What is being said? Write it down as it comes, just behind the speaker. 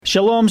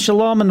Shalom,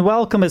 shalom, and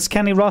welcome. It's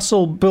Kenny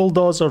Russell,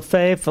 Bulldozer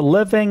Faith,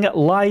 living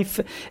life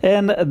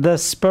in the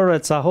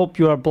Spirit. I hope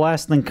you are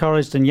blessed and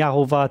encouraged in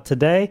Yahovah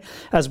today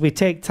as we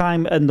take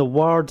time in the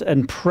Word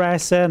and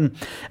press in.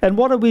 And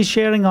what are we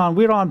sharing on?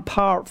 We're on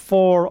part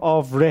 4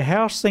 of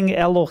rehearsing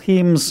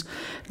Elohim's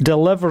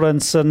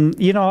deliverance. And,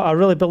 you know, I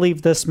really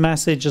believe this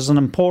message is an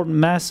important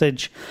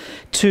message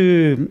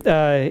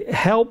to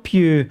help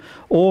you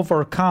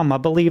overcome. I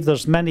believe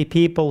there's many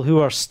people who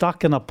are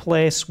stuck in a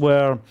place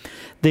where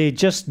they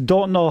just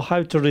don't know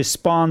how to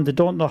respond. They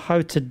don't know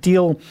how to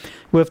deal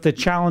with the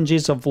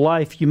challenges of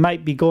life. You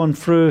might be going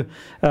through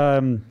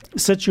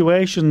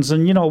situations,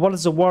 and you know, what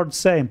does the word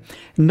say?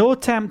 No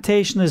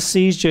temptation has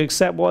seized you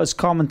except what is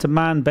common to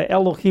man, but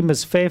Elohim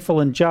is faithful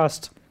and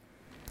just.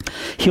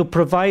 He'll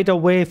provide a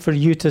way for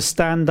you to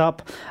stand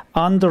up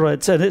under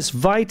it. And it's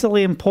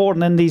vitally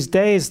important in these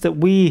days that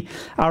we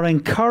are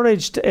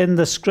encouraged in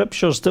the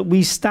scriptures, that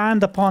we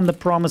stand upon the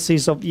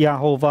promises of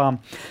Yahovah.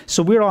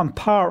 So we're on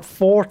part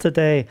 4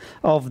 today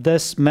of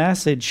this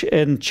message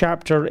in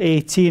chapter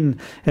 18.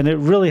 And it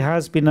really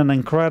has been an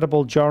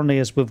incredible journey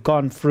as we've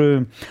gone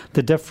through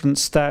the different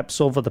steps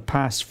over the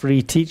past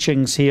 3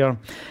 teachings here.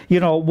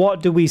 You know,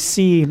 what do we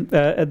see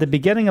at the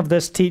beginning of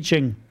this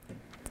teaching?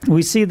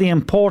 We see the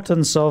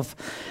importance of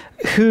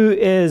who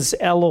is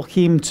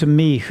Elohim to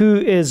me? Who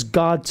is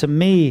God to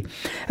me?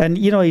 And,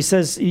 you know, he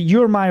says,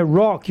 you're my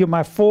rock, you're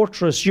my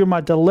fortress, you're my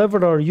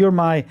deliverer, you're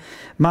my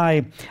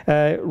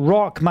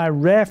rock, my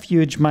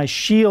refuge, my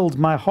shield,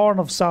 my horn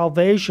of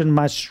salvation,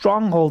 my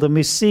stronghold. And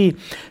we see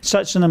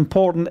such an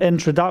important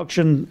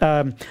introduction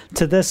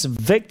to this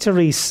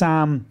victory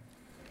psalm.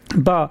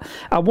 But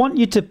I want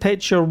you to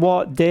picture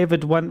what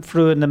David went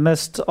through in the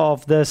midst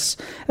of this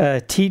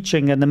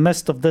teaching, in the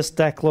midst of this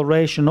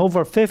declaration.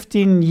 Over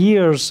 15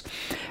 years,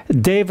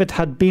 David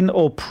had been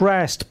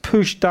oppressed,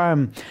 pushed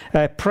down,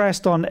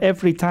 pressed on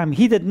every time.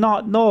 He did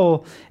not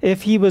know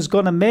if he was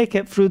going to make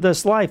it through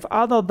this life,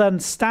 other than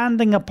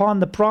standing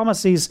upon the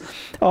promises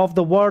of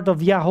the word of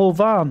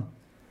Yahovah.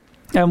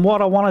 And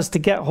what I want us to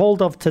get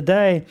hold of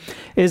today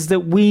is that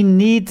we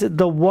need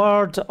the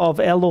word of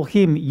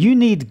Elohim. You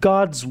need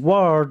God's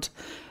word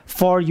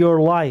for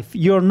your life.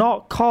 You're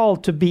not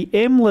called to be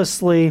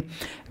aimlessly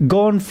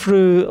going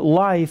through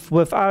life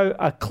without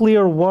a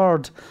clear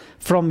word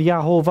from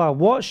Yahovah.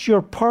 What's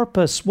your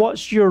purpose?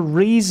 What's your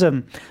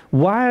reason?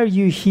 Why are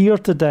you here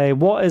today?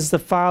 What is the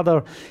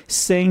Father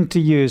saying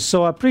to you?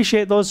 So I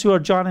appreciate those who are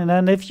joining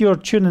in. If you're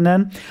tuning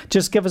in,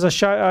 just give us a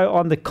shout out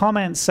on the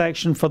comment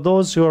section for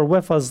those who are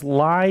with us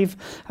live.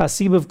 I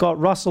see we've got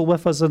Russell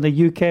with us in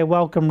the UK.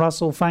 Welcome,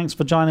 Russell. Thanks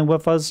for joining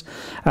with us.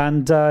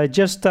 And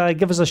just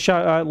give us a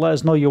shout out. Let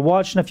us know you're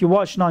watching. If you're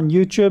watching on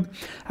YouTube,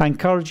 I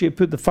encourage you to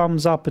put the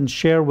thumbs up and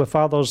share with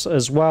others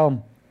as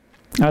well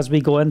as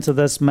we go into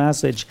this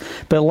message.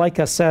 But like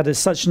I said, it's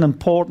such an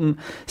important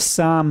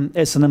psalm.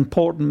 It's an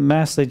important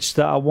message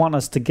that I want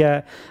us to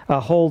get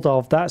a hold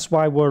of. That's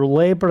why we're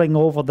laboring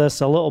over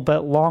this a little bit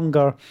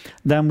longer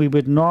than we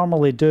would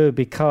normally do,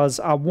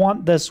 because I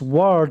want this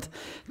word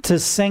to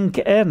sink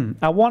in.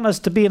 I want us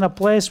to be in a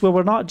place where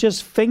we're not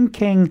just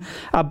thinking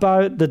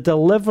about the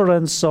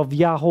deliverance of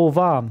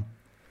Yahovah.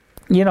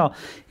 You know,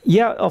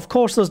 yeah, of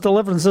course there's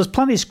deliverance. There's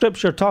plenty of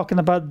scripture talking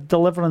about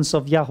deliverance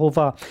of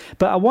Yahovah.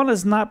 But I want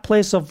us in that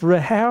place of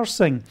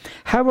rehearsing.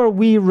 How are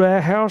we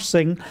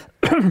rehearsing?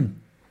 And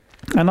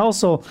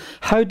also,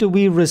 how do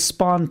we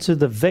respond to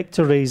the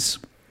victories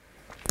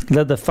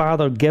that the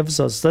Father gives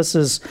us? This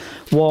is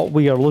what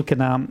we are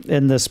looking at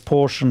in this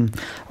portion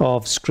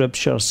of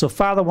scripture. So,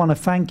 Father, I want to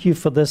thank you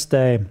for this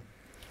day.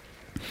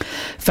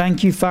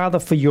 Thank you, Father,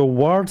 for your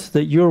word,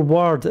 that your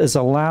word is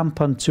a lamp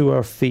unto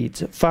our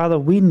feet. Father,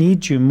 we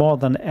need you more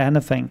than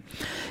anything.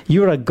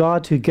 You're a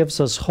God who gives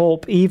us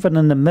hope even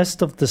in the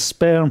midst of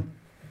despair,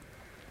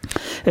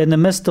 in the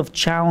midst of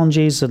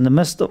challenges, in the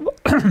midst of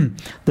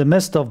the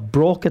midst of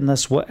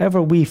brokenness,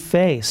 whatever we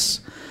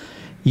face.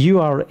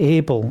 You are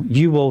able.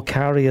 You will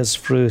carry us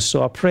through.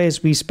 So I pray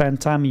as we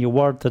spend time in your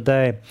word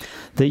today,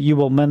 that you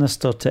will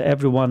minister to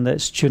everyone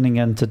that's tuning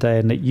in today,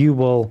 and that you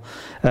will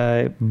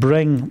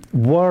bring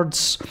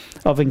words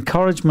of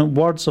encouragement,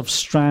 words of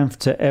strength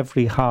to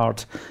every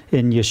heart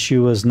in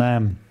Yeshua's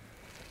name.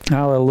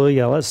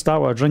 Hallelujah. Let's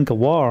start with a drink of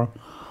water.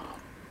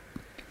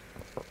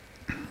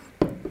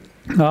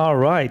 All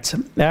right.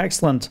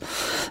 Excellent.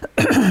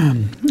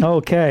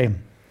 Okay.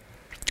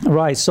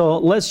 Right, so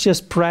let's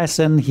just press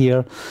in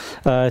here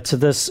to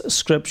this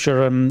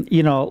scripture. And,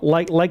 you know,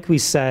 like we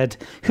said,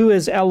 who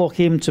is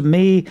Elohim to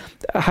me?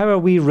 How are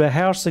we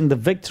rehearsing the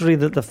victory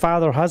that the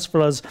Father has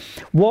for us?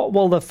 What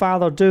will the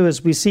Father do?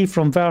 As we see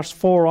from verse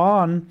 4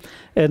 on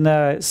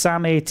in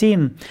Psalm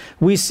 18,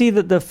 we see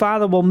that the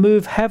Father will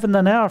move heaven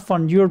and earth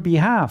on your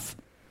behalf.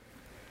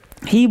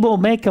 He will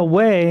make a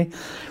way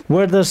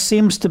where there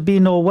seems to be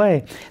no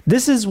way.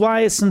 This is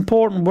why it's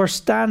important we're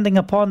standing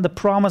upon the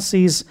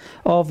promises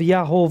of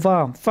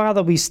Yahovah.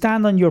 Father, we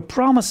stand on your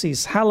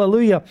promises.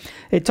 Hallelujah.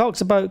 It talks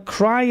about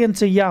crying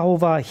to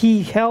Yahovah.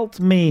 He helped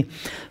me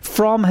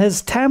from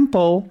his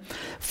temple,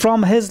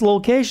 from his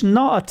location,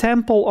 not a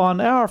temple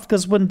on earth,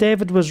 because when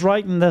David was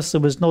writing this,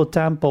 there was no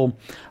temple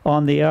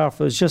on the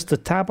earth. It was just a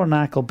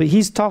tabernacle. But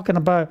he's talking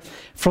about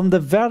from the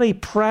very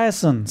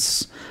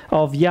presence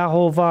of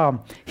Yahovah.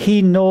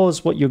 He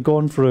knows what you're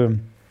going through.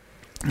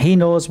 He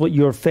knows what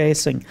you're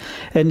facing,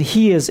 and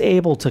he is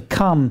able to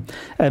come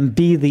and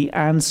be the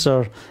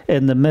answer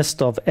in the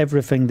midst of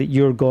everything that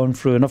you're going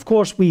through. And of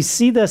course, we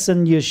see this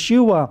in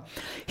Yeshua.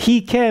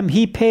 He came,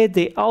 he paid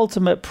the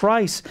ultimate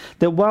price,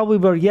 that while we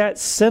were yet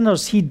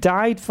sinners, he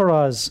died for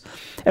us.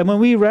 And when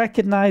we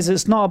recognize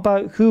it's not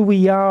about who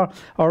we are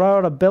or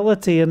our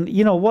ability, and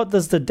what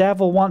does the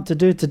devil want to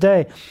do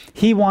today?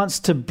 He wants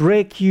to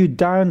break you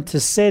down, to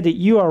say that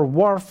you are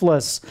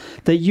worthless,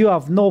 that you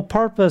have no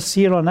purpose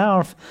here on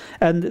earth.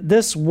 And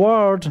this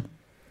word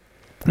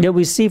that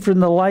we see from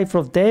the life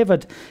of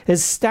David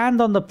is stand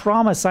on the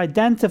promise,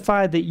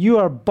 identify that you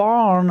are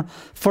born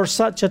for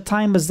such a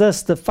time as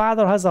this. The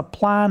Father has a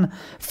plan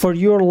for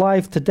your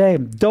life today.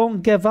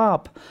 Don't give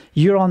up.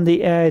 You're on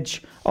the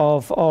edge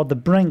of, or the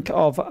brink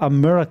of a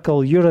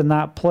miracle. You're in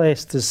that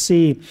place to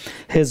see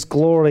his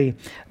glory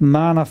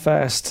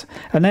manifest.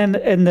 And then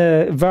in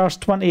the verse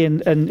 20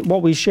 and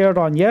what we shared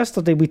on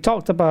yesterday, we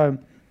talked about,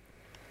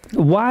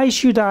 why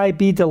should I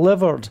be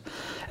delivered?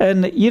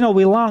 And,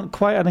 we learned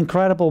quite an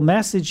incredible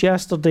message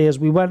yesterday as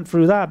we went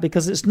through that,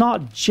 because it's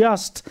not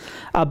just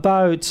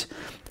about,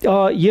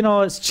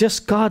 it's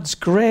just God's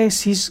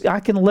grace. I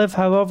can live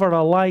however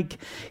I like.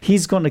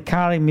 He's going to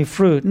carry me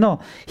through. No,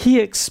 he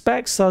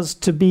expects us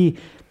to be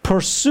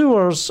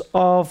pursuers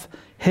of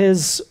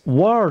his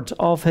word,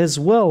 of his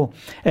will.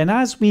 And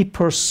as we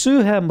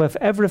pursue him with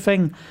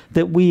everything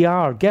that we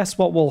are, guess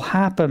what will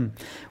happen?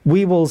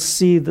 We will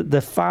see that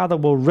the Father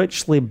will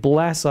richly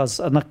bless us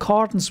in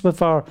accordance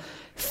with our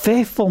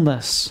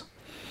faithfulness.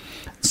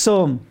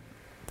 So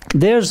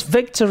there's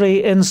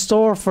victory in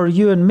store for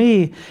you and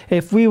me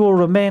if we will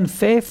remain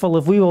faithful,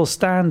 if we will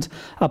stand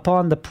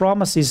upon the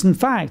promises. In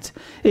fact,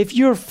 if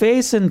you're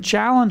facing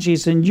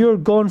challenges and you're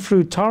going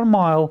through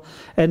turmoil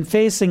and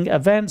facing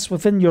events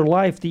within your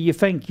life that you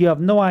think you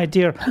have no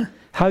idea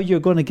how you're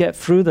going to get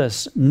through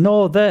this,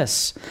 know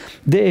this,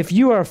 that if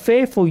you are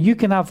faithful, you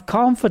can have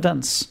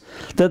confidence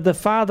that the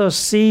Father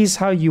sees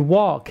how you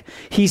walk.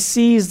 He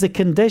sees the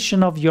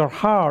condition of your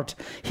heart.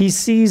 He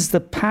sees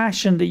the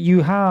passion that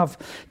you have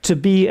to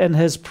be in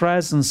his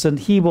presence, and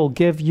he will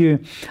give you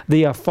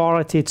the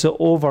authority to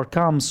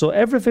overcome. So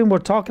everything we're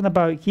talking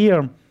about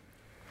here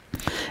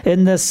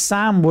in this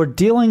psalm, we're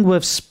dealing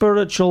with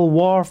spiritual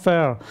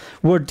warfare.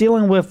 We're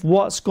dealing with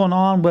what's going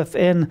on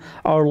within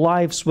our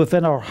lives,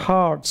 within our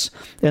hearts,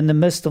 in the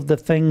midst of the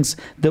things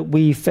that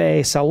we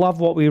face. I love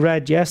what we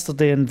read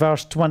yesterday in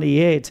verse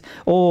 28.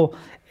 Oh,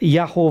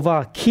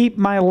 Yahovah, keep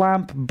my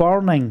lamp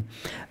burning.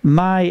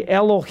 My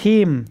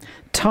Elohim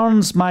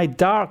turns my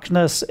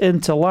darkness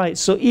into light.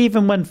 So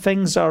even when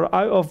things are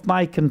out of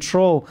my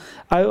control,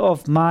 out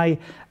of my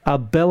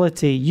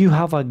ability, you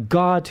have a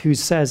God who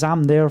says,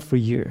 I'm there for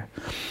you.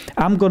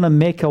 I'm going to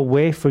make a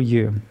way for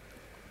you.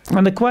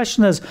 And the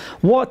question is,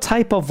 what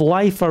type of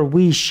life are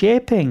we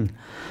shaping?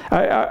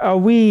 Are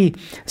we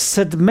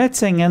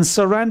submitting and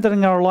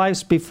surrendering our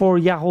lives before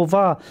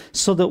Yahovah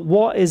so that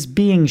what is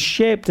being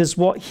shaped is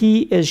what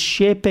he is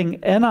shaping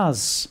in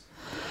us?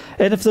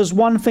 And if there's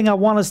one thing I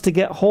want us to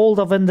get hold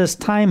of in this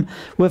time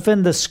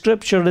within the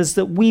scripture, is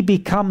that we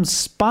become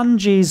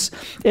sponges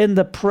in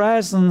the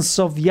presence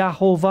of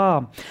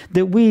Yahovah,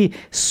 that we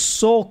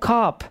soak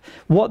up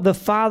what the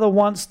Father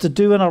wants to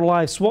do in our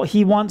lives, what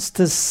he wants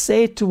to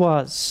say to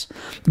us,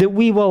 that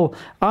we will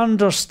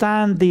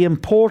understand the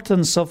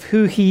importance of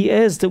who he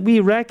is, that we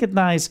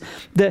recognize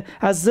that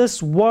as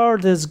this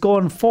word is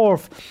going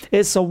forth,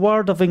 it's a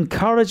word of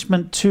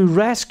encouragement to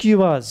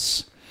rescue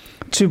us,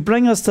 to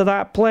bring us to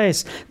that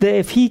place that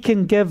if he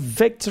can give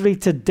victory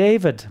to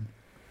David,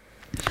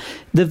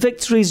 the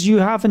victories you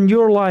have in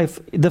your life,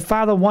 the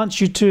Father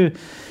wants you to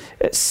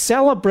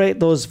celebrate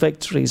those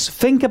victories.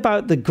 Think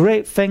about the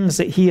great things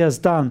that he has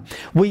done.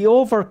 We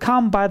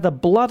overcome by the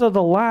blood of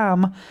the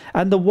Lamb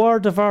and the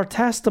word of our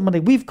testimony.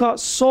 We've got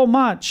so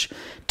much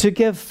to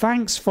give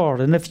thanks for.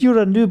 And if you're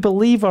a new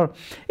believer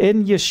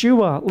in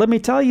Yeshua, let me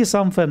tell you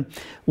something.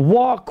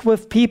 Walk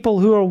with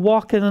people who are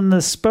walking in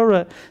the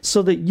Spirit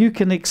so that you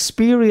can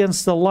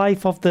experience the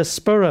life of the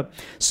Spirit.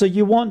 So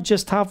you won't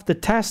just have the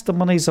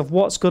testimonies of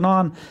what's going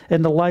on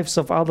in the lives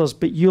of others,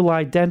 but you'll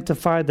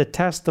identify the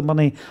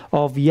testimony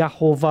of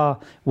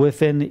Yahovah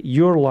within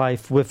your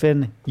life,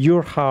 within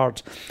your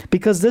heart.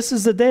 Because this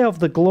is the day of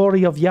the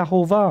glory of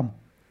Yahovah.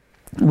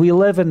 We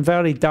live in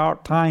very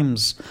dark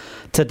times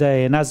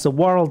today, and as the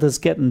world is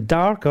getting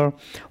darker,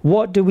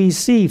 what do we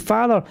see?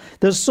 Father,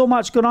 there's so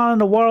much going on in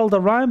the world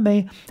around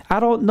me. I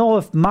don't know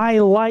if my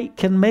light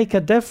can make a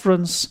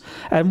difference.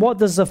 And what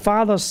does the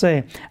Father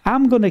say?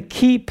 I'm going to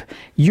keep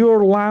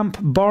your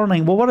lamp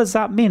burning. Well, what does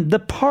that mean? The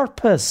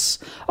purpose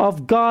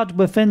of God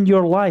within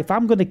your life.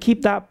 I'm going to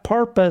keep that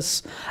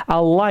purpose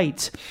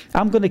alight.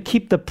 I'm going to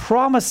keep the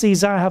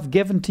promises I have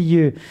given to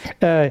you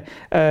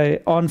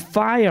on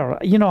fire.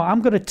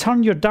 I'm going to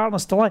turn your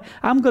darkness to light.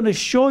 I'm going to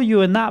show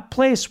you in that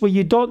place where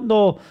you don't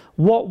know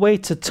what way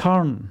to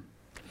turn.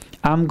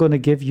 I'm going to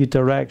give you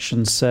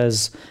direction,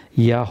 says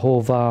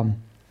Yahovah.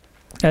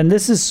 And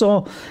this is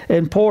so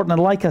important.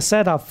 And like I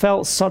said, I've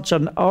felt such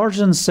an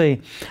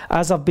urgency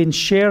as I've been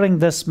sharing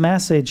this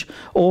message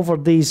over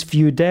these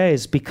few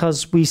days,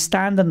 because we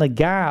stand in the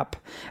gap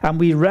and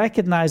we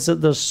recognize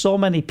that there's so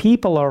many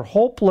people are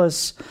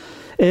hopeless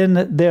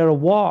in their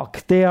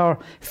walk. They are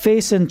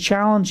facing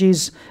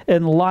challenges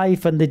in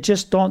life and they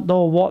just don't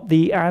know what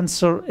the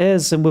answer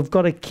is. And we've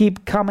got to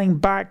keep coming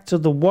back to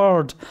the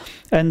Word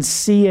and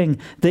seeing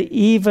that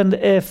even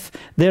if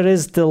there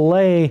is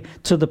delay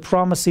to the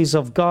promises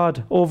of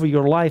God over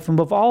your life, and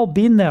we've all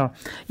been there,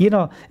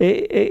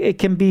 it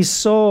can be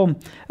so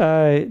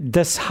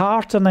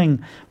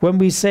disheartening when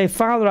we say,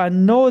 Father, I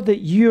know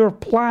that your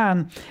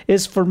plan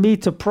is for me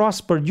to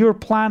prosper. Your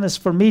plan is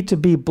for me to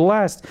be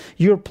blessed.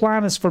 Your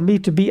plan is for me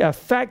to be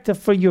effective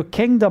for your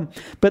kingdom.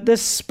 But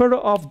this spirit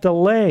of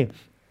delay,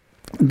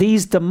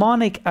 these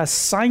demonic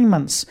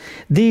assignments,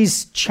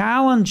 these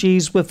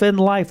challenges within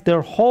life,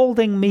 they're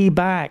holding me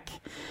back.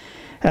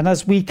 And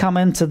as we come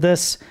into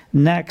this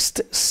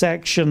next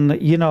section,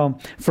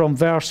 from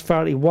verse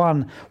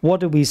 31, what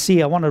do we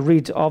see? I want to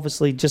read,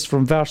 obviously, just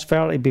from verse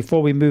 30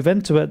 before we move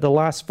into it. The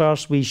last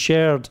verse we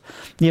shared,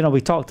 we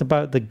talked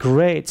about the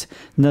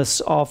greatness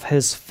of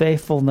his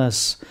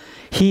faithfulness.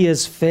 He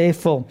is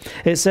faithful.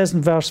 It says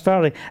in verse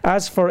 30,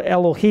 as for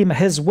Elohim,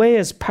 his way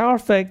is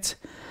perfect.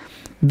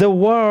 The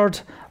word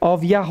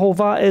of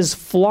Yahovah is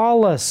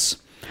flawless.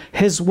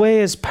 His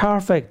way is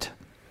perfect.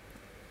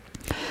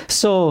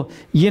 So,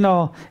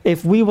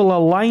 if we will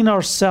align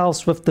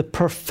ourselves with the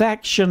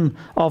perfection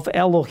of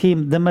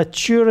Elohim, the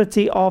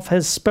maturity of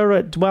his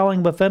Spirit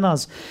dwelling within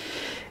us,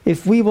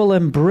 if we will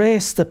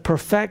embrace the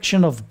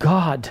perfection of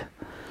God,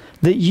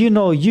 that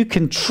you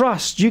can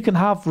trust, you can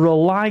have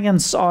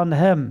reliance on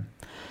him.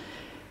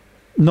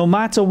 No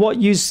matter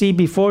what you see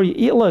before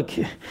you. Look,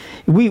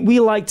 we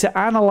like to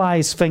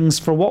analyze things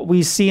for what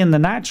we see in the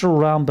natural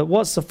realm, but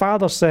what's the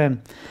Father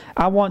saying?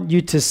 I want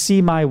you to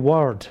see my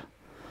word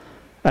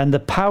and the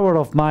power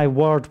of my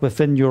word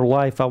within your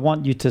life. I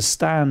want you to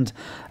stand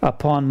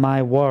upon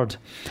my word.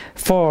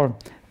 For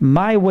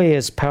my way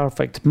is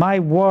perfect. My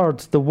word,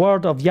 the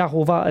word of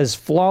Yahovah, is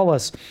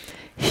flawless.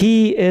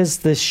 He is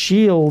the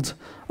shield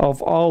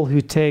of all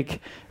who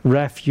take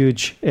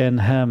refuge in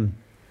him.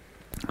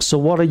 So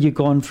what are you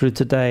going through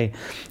today?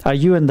 Are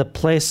you in the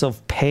place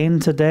of pain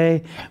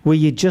today where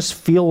you just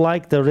feel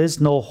like there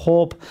is no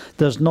hope,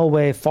 there's no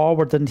way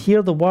forward? And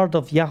hear the word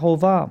of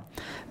Yahovah.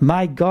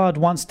 My God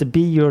wants to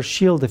be your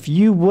shield. If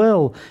you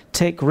will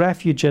take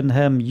refuge in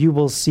him, you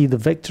will see the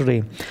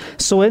victory.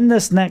 So in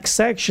this next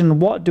section,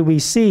 what do we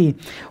see?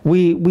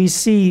 We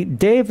see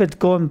David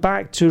going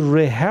back to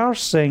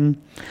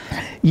rehearsing,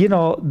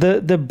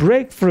 the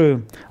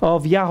breakthrough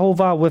of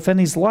Yahovah within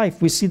his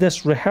life. We see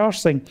this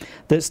rehearsing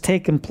that's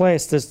taken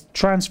place, this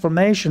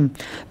transformation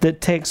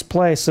that takes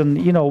place.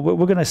 And,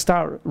 we're going to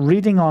start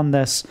reading on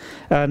this.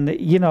 And,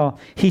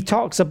 he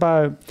talks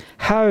about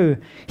how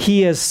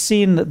he has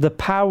seen the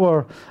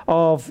power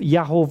of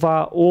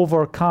Yahovah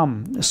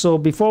overcome. So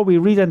before we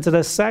read into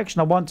this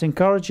section, I want to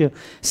encourage you,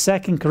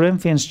 2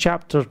 Corinthians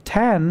chapter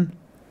 10,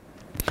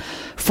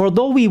 for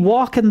though we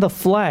walk in the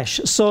flesh,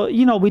 so,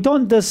 we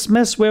don't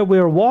dismiss where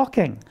we're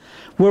walking.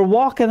 We're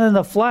walking in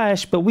the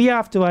flesh, but we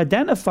have to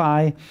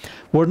identify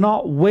we're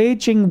not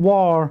waging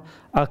war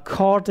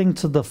according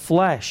to the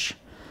flesh.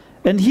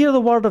 And hear the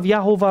word of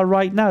Yahovah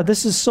right now.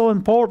 This is so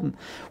important.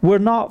 We're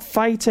not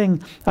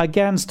fighting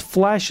against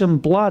flesh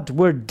and blood.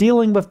 We're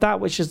dealing with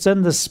that which is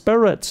in the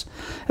Spirit.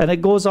 And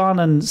it goes on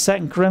in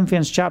 2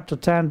 Corinthians chapter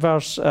 10,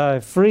 verse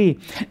 3.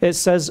 It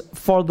says,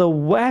 for the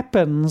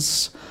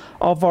weapons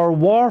of our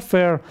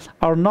warfare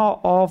are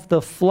not of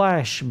the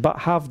flesh, but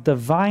have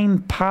divine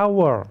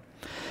power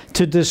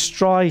to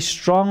destroy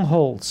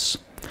strongholds.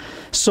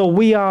 So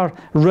we are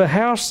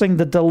rehearsing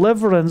the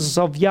deliverance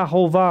of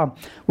Yahovah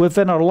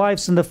within our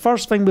lives. And the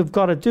first thing we've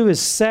got to do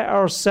is set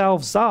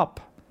ourselves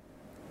up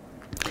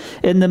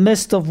in the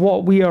midst of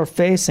what we are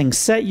facing.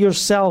 Set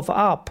yourself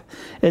up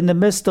in the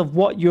midst of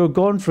what you're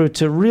going through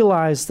to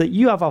realize that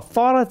you have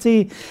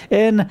authority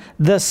in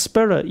the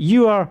Spirit.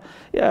 You are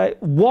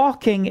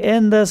walking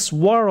in this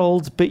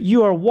world, but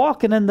you are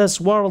walking in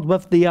this world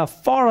with the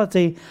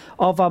authority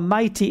of a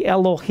mighty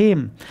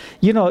Elohim.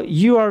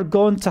 You are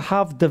going to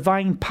have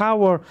divine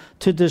power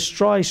to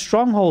destroy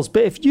strongholds.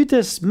 But if you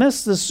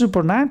dismiss the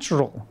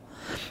supernatural,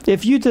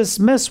 If you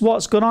dismiss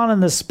what's going on in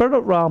the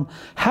spirit realm,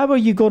 how are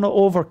you going to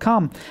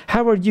overcome?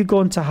 How are you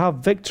going to have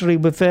victory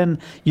within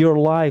your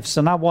lives?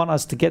 And I want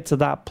us to get to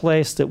that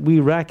place that we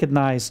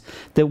recognize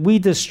that we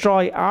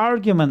destroy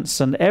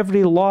arguments and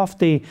every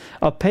lofty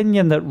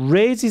opinion that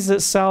raises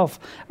itself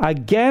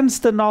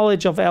against the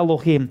knowledge of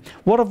Elohim.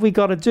 What have we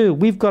got to do?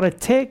 We've got to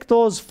take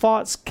those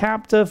thoughts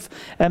captive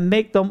and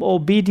make them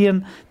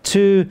obedient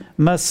to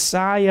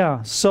Messiah.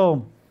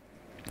 So,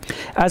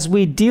 as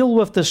we deal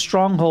with the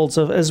strongholds,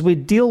 as we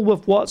deal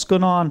with what's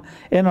going on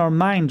in our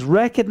mind,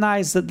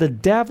 recognize that the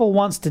devil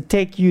wants to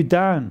take you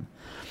down.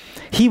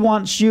 He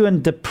wants you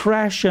in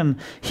depression.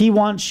 He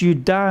wants you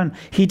down.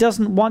 He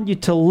doesn't want you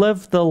to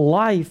live the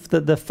life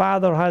that the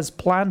Father has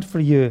planned for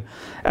you.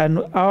 And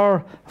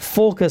our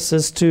focus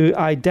is to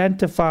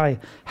identify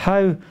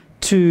how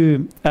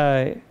to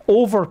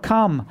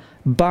overcome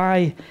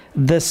by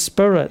the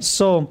Spirit.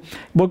 So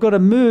we're going to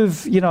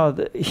move,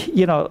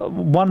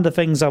 one of the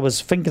things I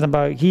was thinking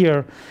about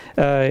here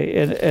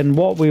in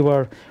what we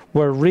were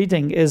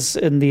reading is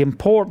in the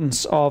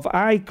importance of,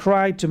 I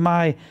cried to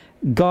my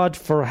God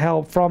for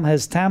help from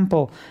his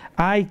temple.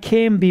 I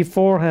came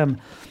before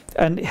him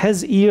and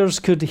his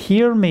ears could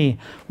hear me.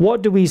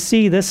 What do we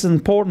see? This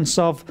importance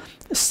of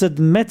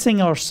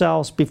submitting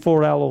ourselves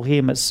before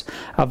Elohim. It's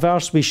a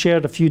verse we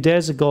shared a few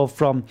days ago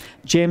from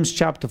James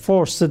chapter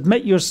 4.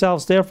 Submit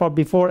yourselves therefore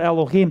before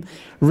Elohim.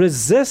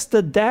 Resist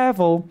the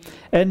devil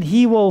and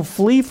he will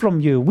flee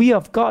from you. We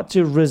have got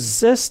to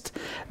resist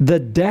the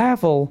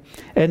devil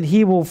and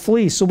he will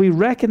flee. So we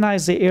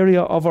recognize the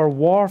area of our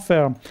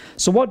warfare.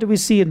 So what do we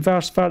see in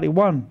verse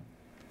 31?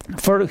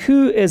 For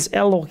who is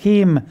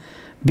Elohim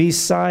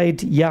beside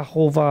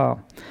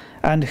Yahovah?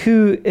 And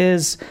who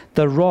is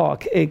the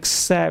rock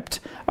except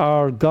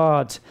our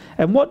God?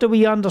 And what do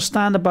we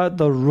understand about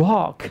the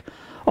rock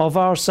of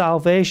our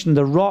salvation,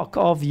 the rock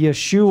of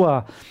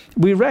Yeshua?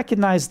 We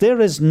recognize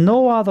there is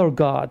no other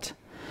God.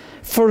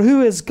 For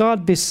who is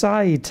God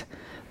beside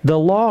the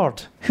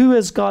Lord? Who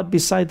is God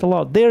beside the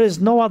Lord? There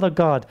is no other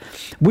God.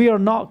 We are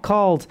not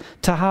called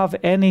to have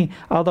any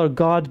other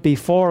God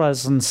before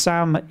us in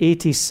Psalm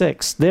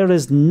 86. There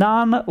is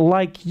none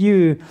like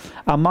you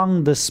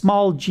among the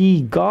small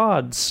g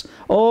gods,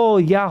 O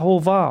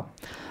Yahovah,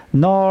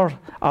 nor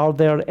are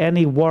there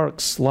any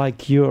works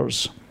like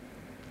yours.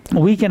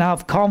 We can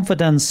have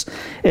confidence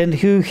in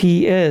who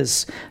he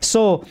is.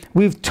 So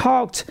we've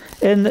talked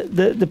in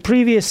the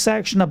previous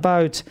section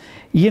about,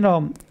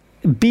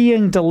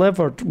 being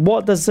delivered.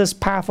 What does this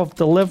path of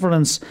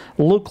deliverance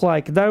look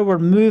like? Now we're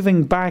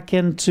moving back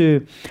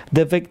into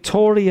the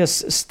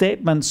victorious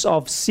statements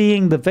of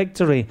seeing the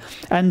victory.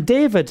 And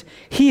David,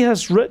 he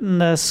has written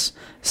this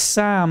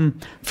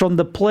psalm from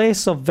the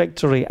place of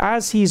victory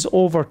as he's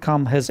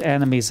overcome his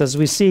enemies. As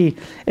we see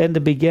in the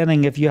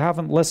beginning, if you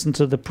haven't listened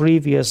to the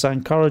previous, I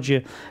encourage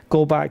you,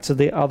 go back to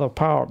the other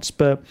parts.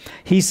 But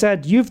he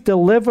said, you've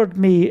delivered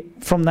me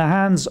from the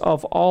hands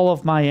of all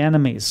of my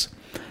enemies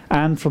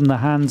and from the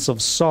hands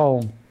of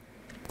Saul.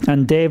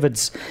 And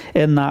David's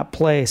in that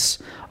place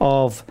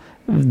of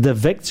the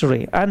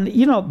victory. And,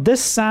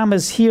 this psalm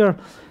is here,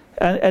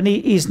 and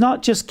he's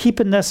not just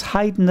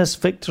hiding this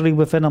victory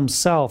within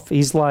himself.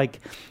 He's like,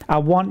 I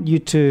want you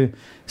to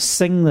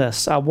sing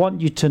this. I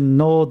want you to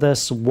know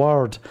this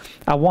word.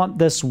 I want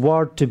this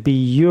word to be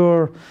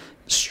your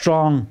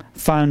strong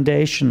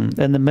foundation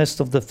in the midst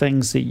of the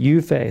things that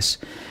you face.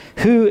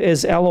 Who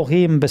is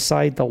Elohim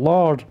beside the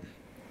Lord?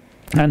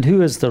 And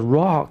who is the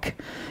rock?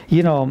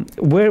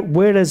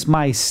 Where is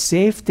my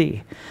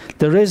safety?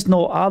 There is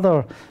no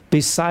other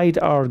beside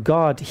our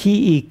God.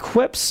 He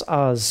equips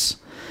us.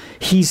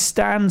 He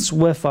stands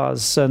with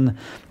us. And,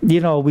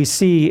 we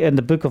see in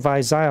the book of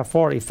Isaiah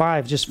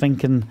 45, just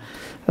thinking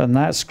in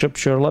that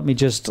scripture, let me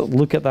just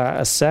look at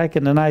that a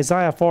second. In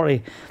Isaiah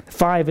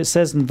 45, it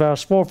says in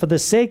verse 4, for the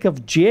sake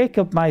of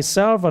Jacob, my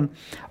servant,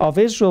 of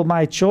Israel,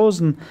 my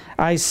chosen,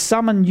 I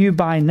summon you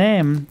by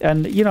name.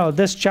 And,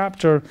 this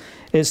chapter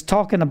is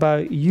talking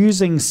about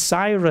using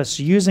Cyrus,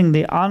 using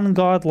the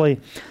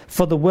ungodly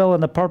for the will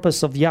and the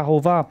purpose of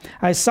Yahovah.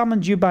 I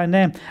summoned you by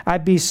name. I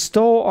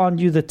bestow on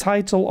you the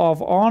title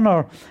of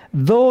honor,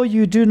 though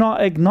you do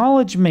not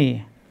acknowledge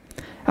me.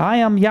 I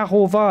am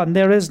Yahovah, and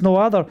there is no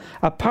other.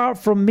 Apart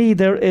from me,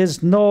 there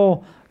is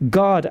no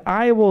God.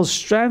 I will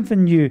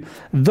strengthen you,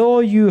 though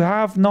you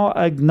have not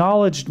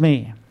acknowledged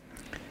me.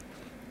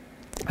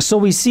 So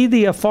we see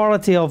the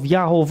authority of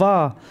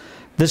Yahovah,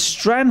 the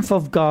strength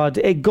of God.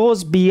 It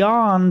goes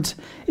beyond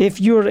if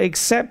you're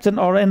accepting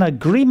or in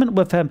agreement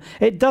with him.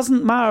 It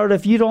doesn't matter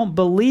if you don't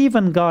believe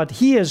in God.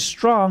 He is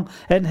strong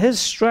and his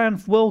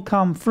strength will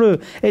come through.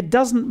 It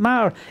doesn't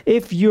matter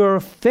if your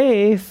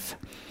faith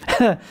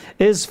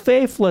is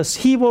faithless.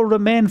 He will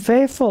remain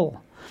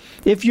faithful.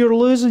 If you're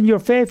losing your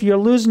faith, you're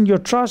losing your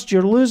trust,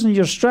 you're losing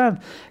your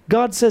strength,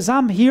 God says,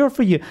 I'm here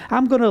for you.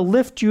 I'm going to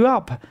lift you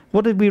up.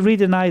 What did we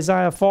read in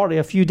Isaiah 40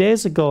 a few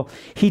days ago?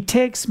 He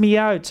takes me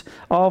out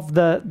of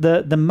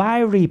the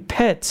miry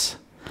pit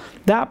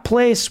that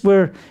place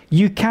where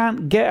you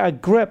can't get a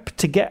grip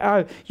to get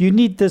out. You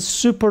need the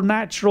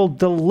supernatural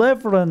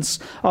deliverance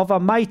of a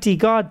mighty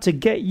God to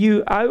get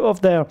you out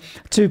of there,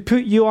 to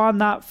put you on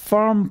that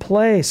firm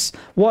place.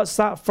 What's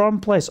that firm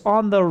place?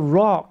 On the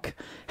rock.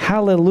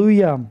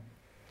 Hallelujah.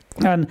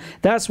 And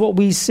that's what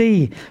we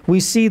see. We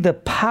see the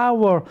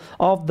power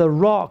of the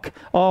rock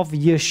of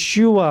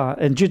Yeshua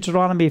in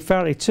Deuteronomy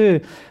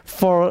 32.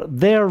 For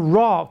their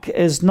rock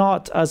is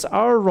not as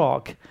our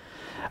rock.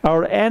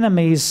 Our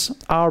enemies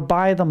are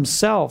by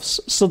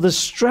themselves. So the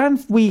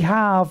strength we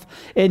have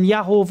in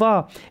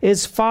Yahovah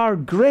is far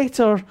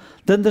greater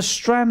than the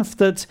strength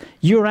that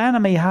your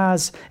enemy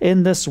has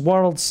in this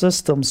world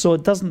system. So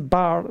it doesn't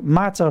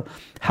matter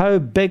how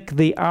big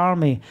the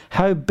army,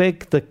 how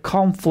big the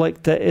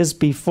conflict that is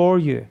before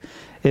you.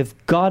 If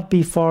God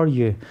be for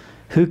you,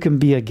 who can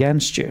be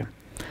against you?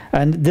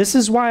 And this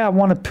is why I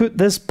want to put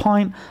this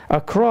point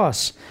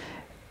across.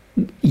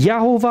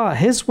 Yahovah,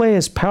 his way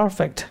is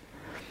perfect.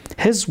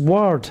 His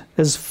word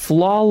is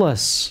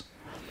flawless.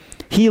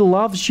 He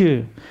loves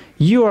you.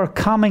 You are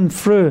coming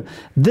through.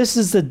 This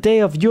is the day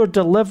of your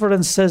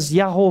deliverance, says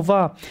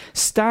Yahovah.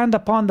 Stand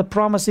upon the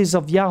promises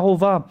of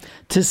Yahovah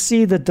to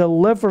see the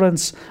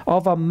deliverance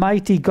of a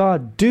mighty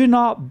God. Do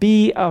not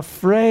be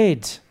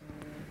afraid.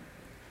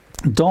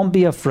 Don't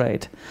be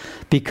afraid,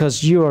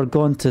 because you are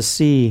going to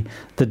see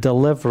the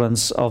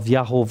deliverance of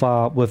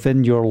Yahovah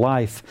within your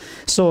life.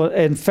 So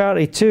in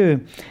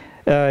 32,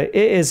 it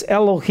is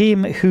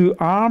Elohim who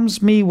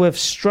arms me with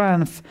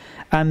strength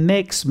and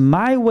makes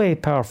my way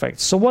perfect.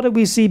 So what did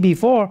we see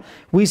before?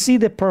 We see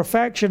the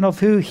perfection of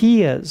who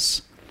he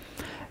is.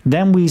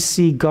 Then we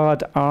see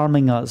God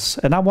arming us.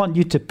 And I want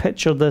you to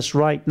picture this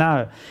right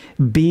now,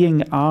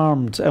 being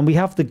armed. And we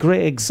have the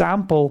great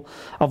example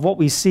of what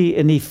we see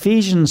in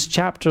Ephesians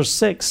chapter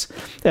 6.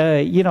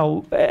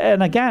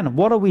 And again,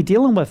 what are we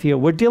dealing with here?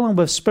 We're dealing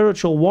with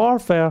spiritual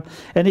warfare.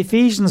 In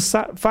Ephesians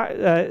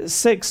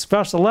 6,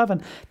 verse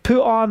 11,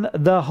 put on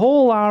the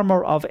whole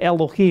armor of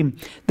Elohim,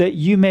 that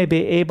you may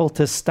be able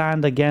to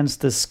stand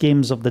against the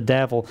schemes of the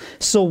devil.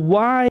 So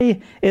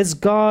why is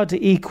God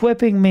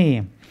equipping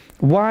me?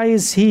 Why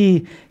is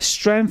he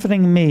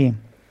strengthening me?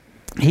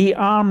 He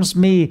arms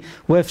me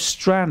with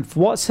strength.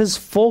 What's his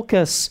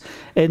focus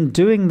in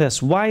doing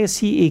this? Why is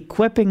he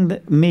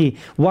equipping me?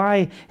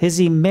 Why is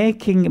he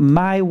making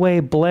my way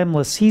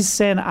blameless? He's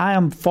saying, I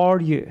am for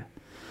you.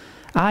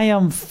 I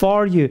am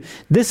for you.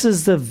 This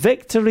is the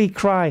victory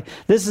cry.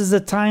 This is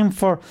the time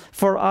for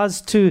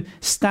us to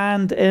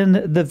stand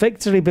in the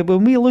victory. But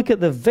when we look at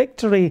the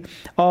victory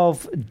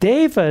of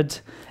David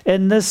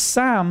in this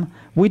psalm,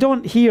 we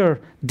don't hear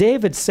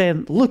David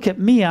saying, look at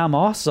me, I'm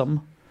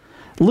awesome.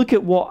 Look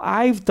at what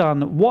I've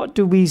done. What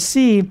do we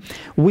see?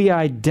 We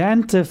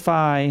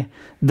identify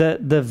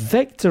that the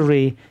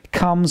victory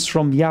comes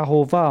from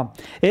Yahovah.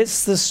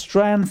 It's the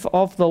strength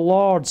of the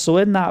Lord. So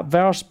in that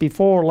verse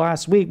before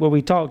last week, where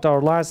we talked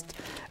our last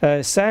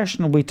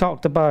session, we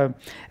talked about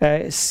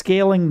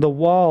scaling the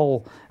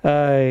wall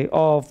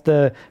of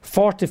the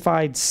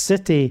fortified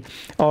city,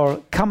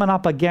 or coming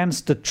up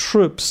against the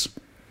troops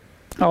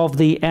of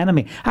the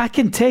enemy. I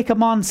can take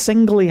him on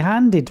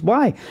singly-handed.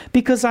 Why?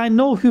 Because I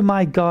know who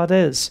my God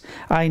is.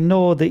 I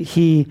know that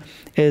he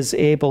is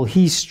able.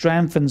 He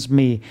strengthens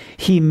me.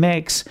 He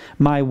makes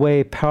my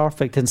way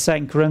perfect. In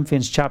 2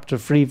 Corinthians chapter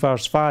 3,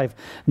 verse 5,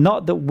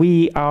 not that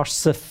we are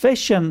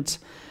sufficient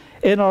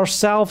in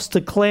ourselves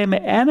to claim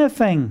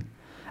anything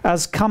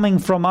as coming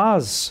from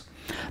us,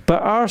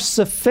 but our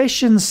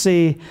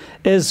sufficiency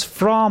is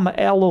from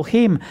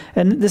Elohim.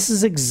 And this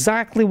is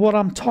exactly what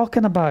I'm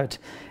talking about.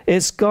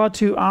 It's God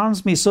who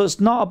arms me. So it's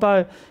not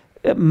about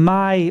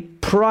my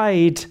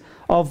pride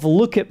of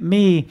look at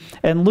me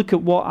and look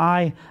at what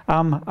I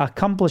am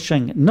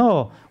accomplishing.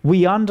 No,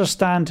 we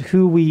understand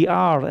who we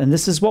are. And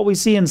this is what we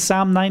see in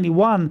Psalm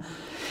 91.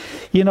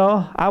 You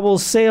know, I will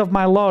say of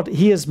my Lord,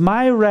 he is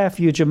my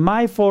refuge and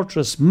my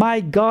fortress,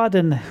 my God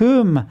in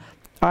whom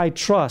I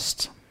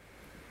trust.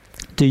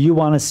 Do you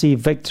want to see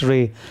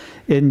victory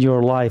in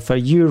your life? Are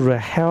you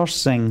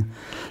rehearsing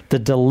the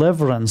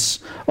deliverance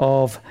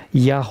of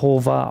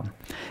Yahovah?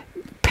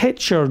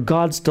 Picture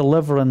God's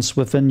deliverance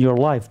within your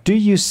life. Do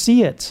you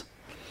see it?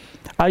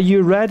 Are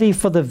you ready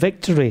for the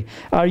victory?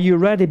 Are you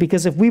ready?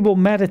 Because if we will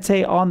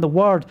meditate on the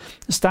word,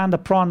 stand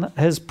upon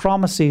his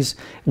promises,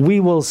 we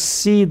will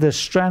see the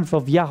strength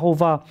of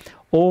Yahovah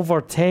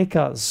overtake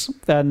us.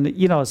 And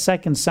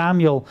 2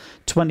 Samuel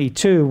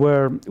 22,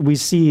 where we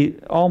see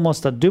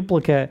almost a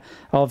duplicate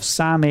of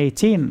Psalm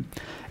 18,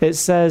 it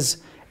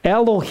says,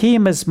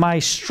 Elohim is my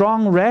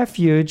strong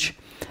refuge,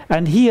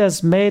 and he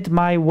has made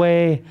my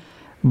way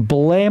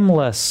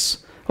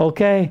blameless.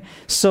 Okay,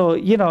 so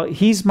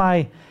he's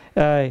my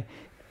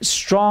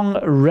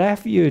strong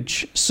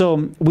refuge.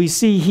 So we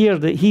see here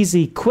that he's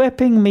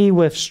equipping me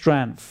with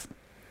strength.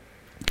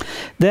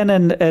 Then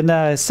in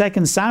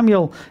 2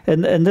 Samuel,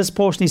 in this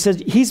portion, he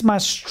says, he's my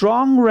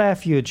strong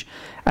refuge,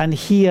 and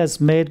he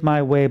has made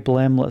my way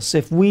blameless.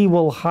 If we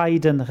will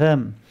hide in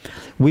him,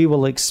 we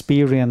will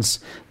experience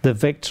the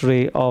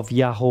victory of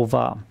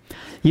Yahovah.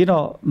 You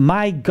know,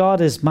 my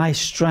God is my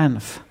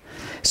strength.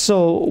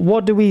 So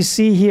what do we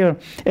see here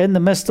in the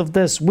midst of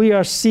this? We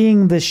are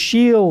seeing the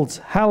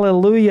shield.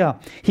 Hallelujah.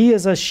 He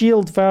is a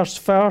shield, verse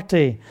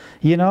 30.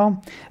 You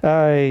know,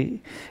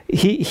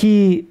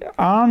 he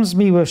arms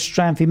me with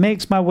strength. He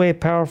makes my way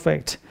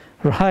perfect.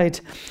 Right?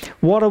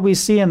 What are we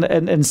seeing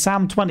in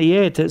Psalm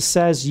 28? It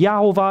says,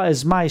 Yahovah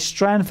is my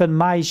strength and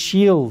my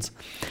shield.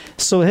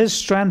 So his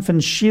strength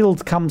and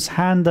shield comes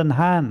hand in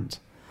hand.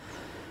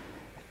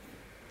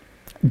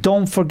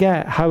 Don't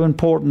forget how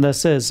important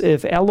this is.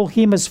 If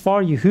Elohim is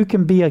for you, who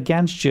can be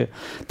against you?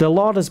 The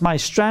Lord is my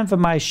strength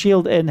and my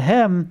shield. In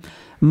him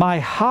my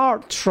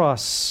heart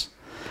trusts,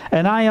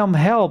 and I am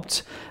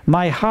helped.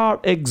 My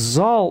heart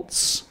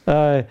exalts,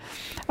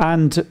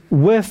 and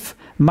with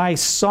my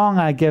song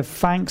I give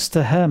thanks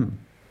to him.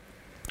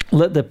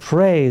 Let the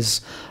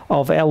praise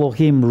of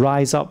Elohim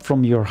rise up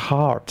from your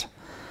heart.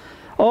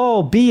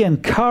 Oh, be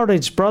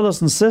encouraged, brothers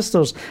and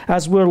sisters,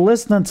 as we're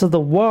listening to the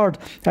word,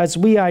 as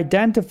we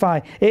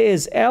identify, it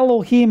is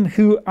Elohim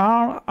who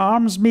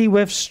arms me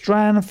with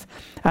strength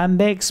and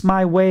makes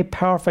my way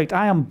perfect.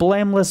 I am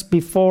blameless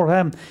before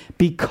him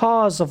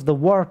because of the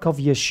work of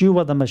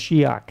Yeshua the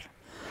Mashiach.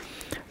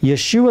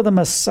 Yeshua the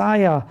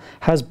Messiah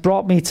has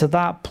brought me to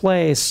that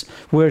place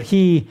where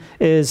he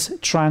is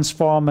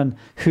transforming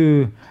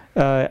who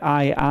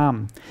I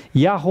am.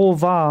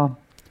 Yahovah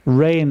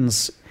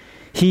reigns.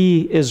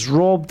 He is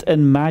robed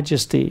in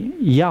majesty.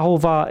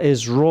 Yahovah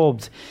is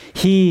robed.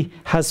 He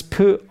has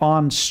put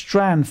on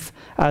strength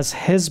as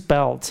his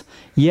belt.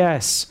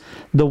 Yes,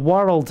 the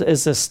world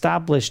is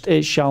established.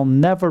 It shall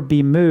never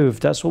be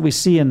moved. That's what we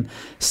see in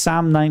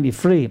Psalm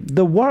 93.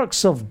 The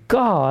works of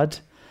God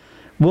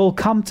will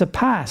come to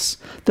pass.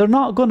 They're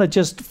not going to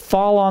just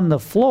fall on the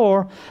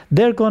floor.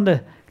 They're going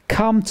to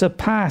come to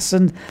pass.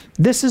 And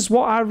this is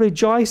what I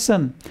rejoice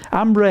in.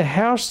 I'm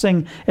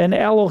rehearsing in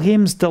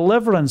Elohim's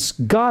deliverance.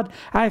 God,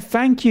 I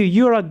thank you.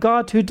 You're a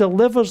God who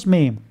delivers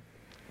me.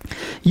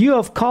 You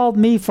have called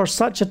me for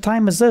such a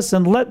time as this,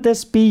 and let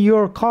this be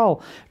your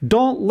call.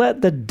 Don't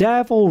let the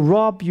devil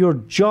rob your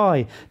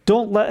joy.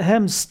 Don't let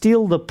him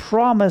steal the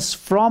promise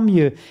from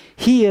you.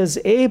 He is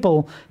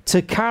able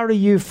to carry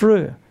you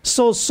through.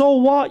 So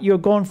what? You're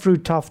going through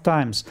tough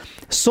times.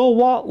 So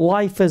what?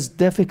 Life is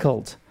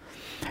difficult.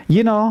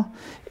 You know,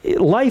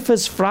 life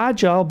is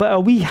fragile, but are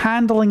we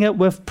handling it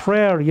with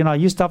prayer? You know, I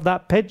used to have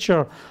that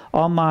picture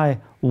on my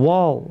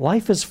wall.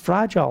 Life is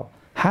fragile.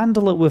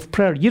 Handle it with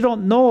prayer. You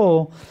don't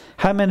know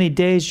how many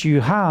days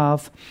you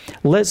have.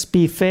 Let's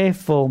be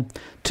faithful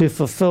to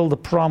fulfill the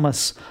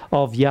promise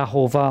of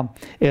Yahovah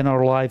in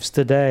our lives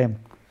today.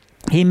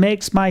 He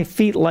makes my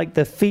feet like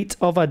the feet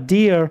of a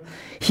deer.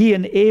 He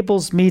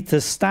enables me to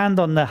stand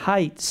on the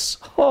heights.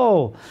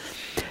 Oh,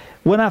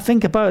 when I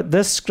think about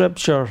this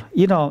scripture,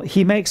 you know,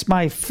 he makes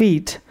my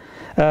feet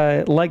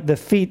like the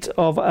feet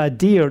of a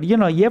deer. You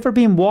know, you ever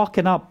been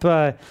walking up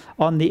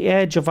on the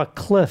edge of a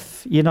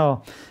cliff? You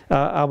know,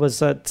 I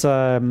was at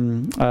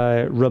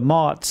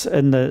Ramat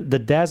in the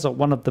desert,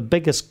 one of the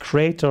biggest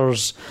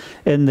craters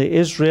in the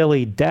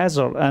Israeli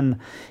desert. And,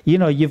 you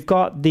know, you've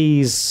got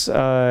these,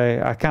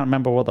 I can't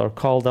remember what they're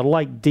called. They're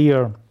like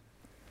deer,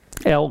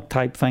 elk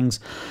type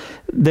things.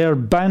 They're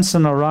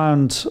bouncing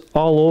around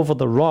all over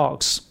the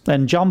rocks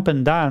and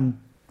jumping down.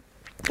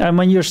 And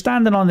when you're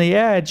standing on the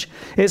edge,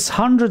 it's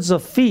hundreds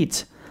of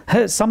feet,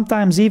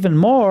 sometimes even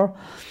more.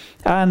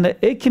 And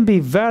it can be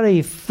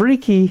very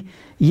freaky.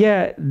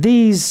 Yeah,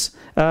 these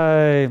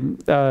deer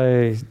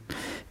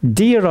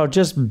are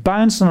just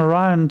bouncing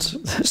around.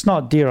 It's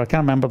not deer, I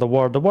can't remember the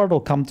word. The word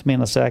will come to me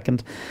in a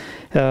second.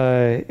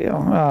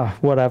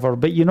 Whatever,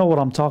 but you know what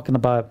I'm talking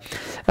about.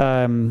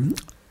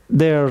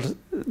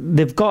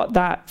 They've got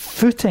that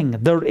footing.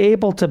 They're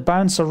able to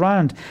bounce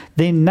around.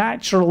 They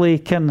naturally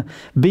can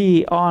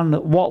be on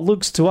what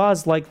looks to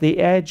us like the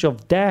edge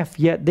of death,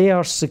 yet they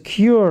are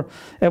secure.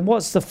 And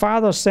what's the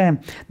Father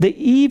saying? That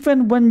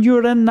even when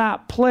you're in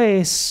that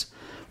place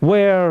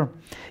where,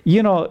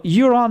 you know,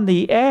 you're on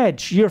the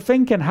edge, you're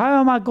thinking, how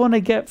am I going to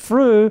get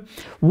through?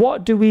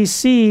 What do we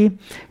see?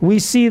 We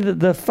see that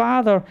the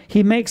Father,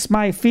 he makes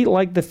my feet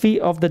like the feet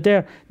of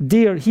the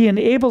deer. He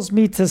enables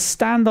me to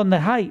stand on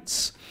the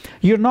heights.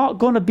 You're not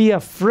going to be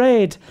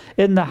afraid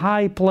in the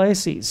high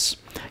places.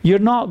 You're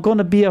not going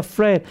to be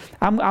afraid.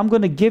 I'm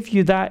going to give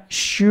you that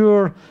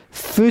sure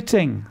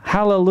footing.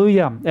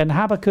 Hallelujah. In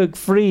Habakkuk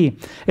 3,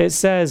 it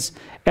says,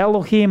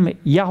 Elohim,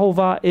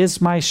 Yahovah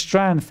is my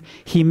strength.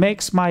 He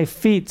makes my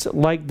feet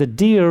like the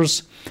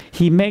deer's.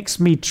 He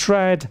makes me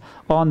tread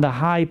on the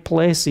high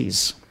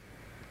places.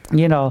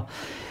 You know,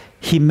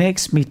 he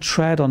makes me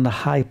tread on the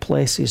high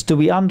places. Do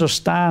we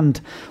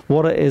understand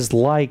what it is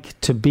like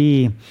to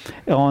be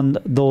on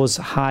those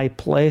high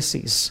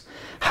places?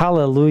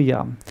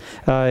 Hallelujah.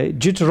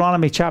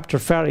 Deuteronomy chapter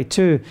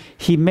 32,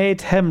 he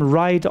made him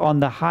ride on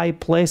the high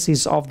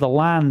places of the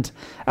land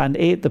and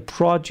ate the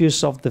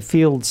produce of the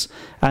fields,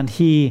 and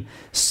he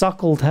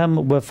suckled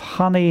him with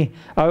honey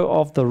out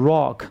of the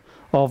rock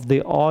of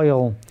the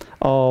oil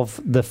of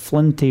the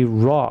flinty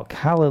rock.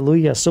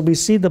 Hallelujah. So we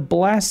see the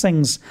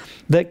blessings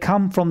that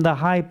come from the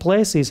high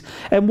places.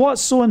 And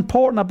what's so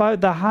important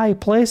about the high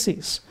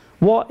places?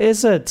 What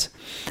is it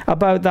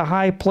about the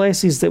high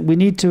places that we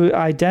need to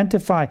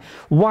identify?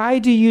 Why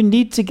do you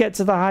need to get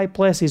to the high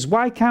places?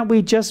 Why can't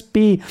we just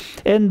be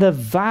in the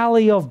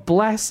valley of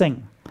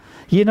blessing?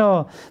 You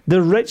know,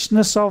 the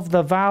richness of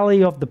the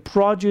valley, of the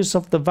produce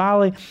of the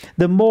valley,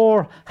 the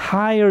more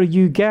higher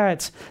you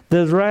get,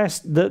 the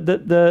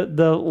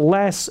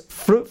less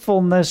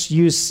fruitfulness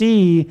you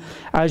see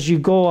as you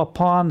go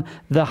upon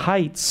the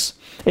heights.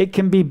 It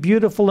can be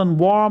beautiful and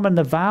warm in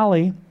the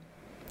valley,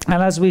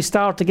 and as we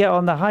start to get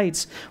on the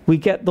heights, we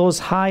get those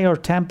higher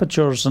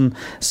temperatures. And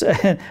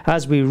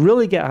as we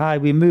really get high,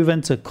 we move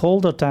into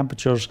colder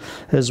temperatures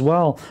as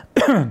well.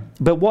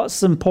 But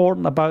what's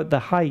important about the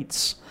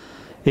heights?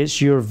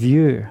 It's your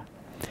view.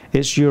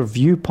 It's your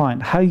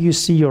viewpoint, how you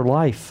see your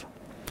life,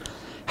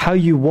 how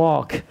you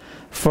walk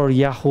for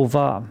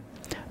Yahovah.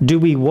 Do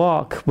we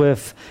walk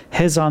with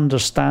His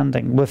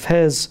understanding, with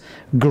His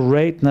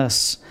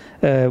greatness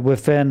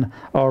within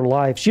our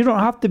lives? You don't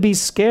have to be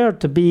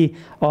scared to be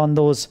on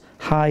those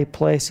high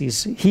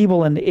places. He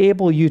will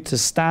enable you to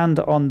stand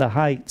on the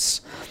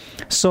heights.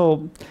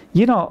 So,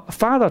 you know,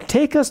 Father,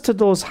 take us to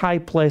those high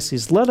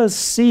places. Let us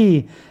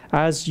see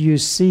as you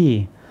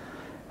see.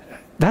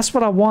 That's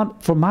what I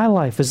want for my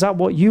life. Is that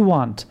what you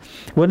want?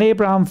 When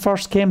Abraham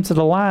first came to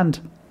the land,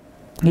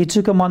 He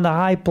took him on the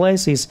high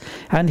places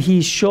and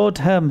He showed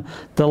him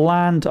the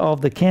land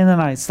of the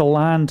Canaanites, the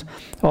land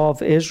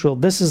of Israel.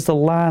 This is the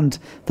land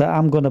that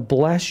I'm going to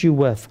bless you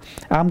with.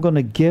 I'm going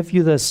to give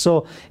you this.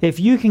 So if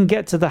you can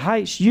get to the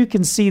heights, you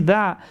can see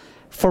that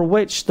for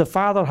which the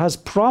Father has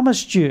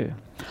promised you.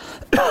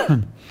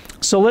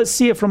 So let's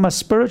see it from a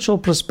spiritual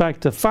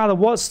perspective. Father,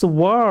 what's the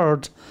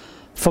word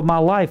for my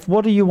life?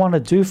 What do you want to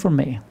do for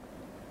me?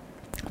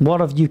 What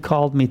have you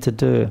called me to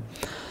do?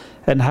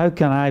 And how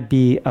can I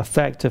be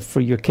effective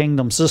for your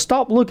kingdom? So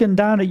stop looking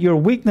down at your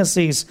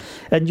weaknesses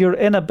and your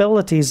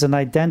inabilities and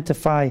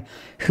identify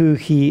who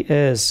He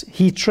is.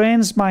 He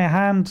trains my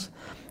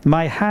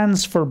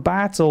hands for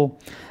battle.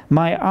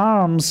 My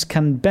arms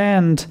can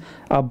bend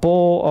a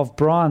bow of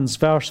bronze.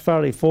 Verse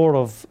 34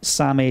 of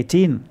Psalm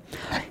 18.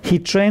 He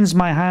trains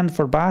my hand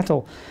for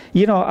battle.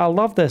 You know, I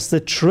love this. The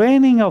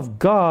training of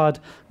God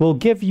will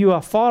give you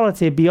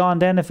authority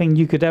beyond anything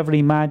you could ever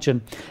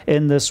imagine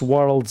in this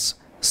world's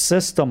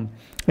system.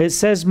 It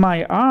says,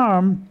 my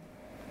arm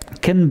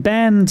can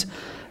bend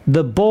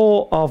the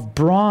bow of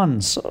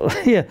bronze.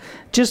 Yeah,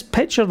 just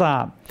picture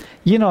that.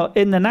 You know,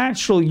 in the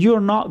natural, you're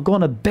not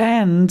going to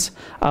bend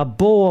a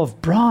bow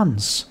of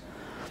bronze.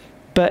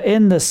 But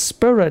in the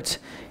spirit,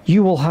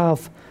 you will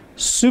have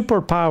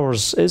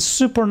superpowers. It's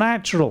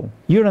supernatural.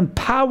 You're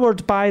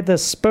empowered by the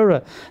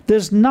Spirit.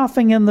 There's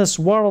nothing in this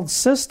world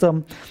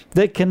system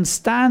that can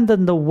stand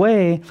in the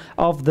way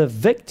of the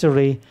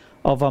victory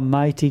of a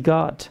mighty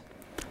God.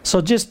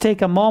 So just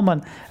take a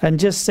moment and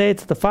just say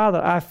to the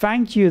Father, I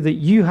thank you that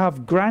you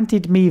have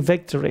granted me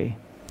victory.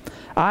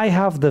 I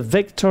have the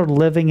victor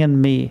living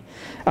in me.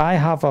 I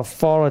have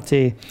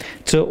authority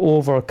to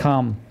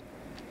overcome.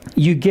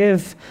 You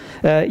give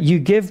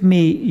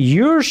me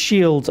your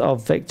shield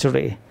of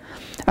victory,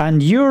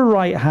 and your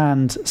right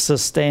hand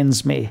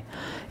sustains me.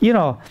 You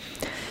know,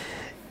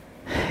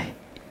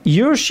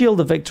 your shield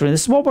of victory.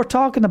 This is what we're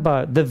talking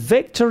about. The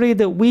victory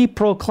that we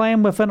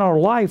proclaim within our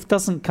life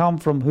doesn't come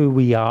from who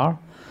we are,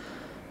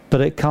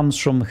 but it comes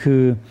from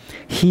who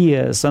He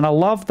is. And I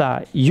love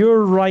that.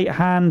 Your right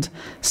hand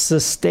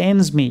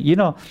sustains me. You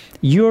know,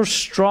 your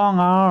strong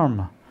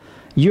arm,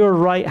 your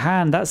right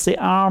hand, that's the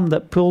arm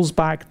that pulls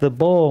back the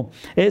bow.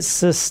 It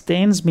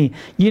sustains me.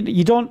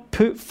 You don't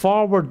put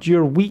forward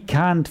your weak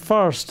hand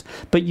first,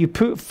 but you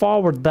put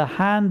forward the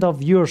hand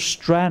of your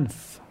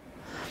strength.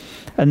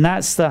 And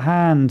that's the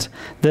hand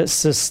that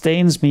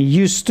sustains me.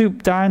 You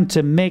stoop down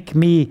to make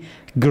me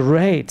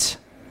great.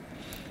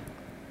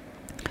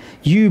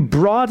 You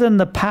broaden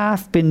the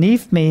path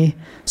beneath me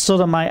so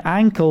that my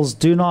ankles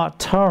do not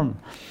turn.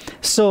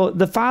 So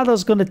the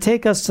Father's going to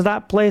take us to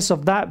that place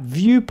of that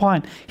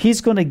viewpoint.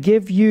 He's going to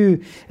give you,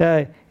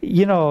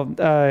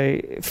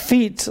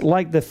 feet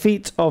like the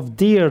feet of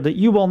deer, that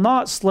you will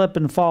not slip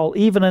and fall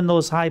even in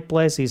those high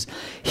places.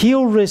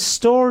 He'll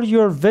restore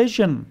your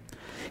vision.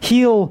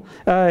 He'll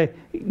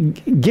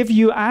give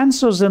you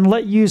answers and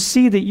let you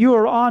see that you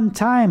are on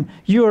time.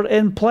 You are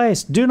in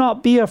place. Do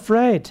not be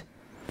afraid.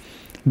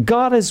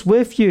 God is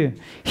with you.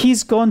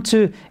 He's going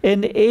to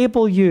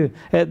enable you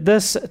at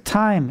this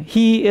time.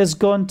 He is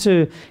going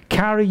to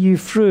carry you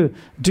through.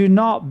 Do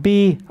not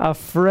be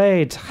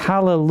afraid.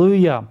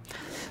 Hallelujah.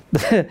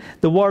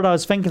 The word I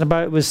was thinking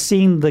about was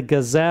seeing the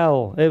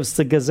gazelle. It was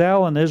the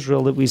gazelle in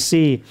Israel that we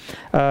see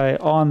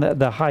on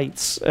the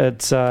heights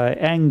at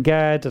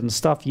En-Ged and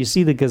stuff. You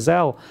see the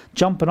gazelle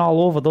jumping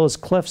all over those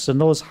cliffs and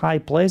those high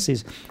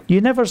places. You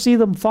never see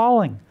them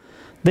falling.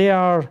 They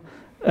are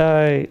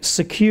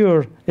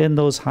secure in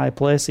those high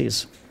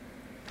places.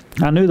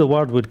 I knew the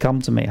word would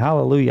come to me.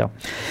 Hallelujah.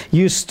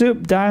 You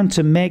stoop down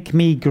to make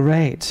me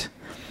great.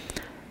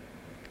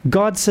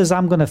 God says,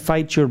 I'm going to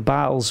fight your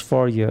battles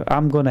for you.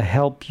 I'm going to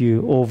help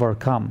you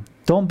overcome.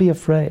 Don't be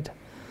afraid.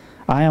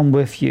 I am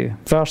with you.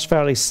 Verse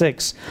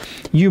 36,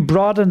 you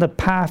broaden the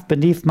path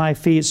beneath my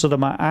feet so that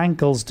my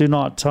ankles do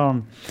not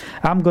turn.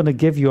 I'm going to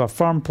give you a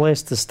firm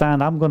place to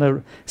stand. I'm going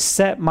to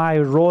set my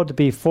road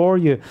before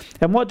you.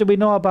 And what do we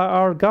know about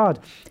our God?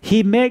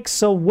 He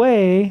makes a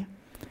way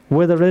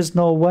where there is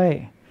no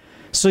way.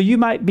 So you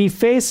might be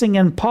facing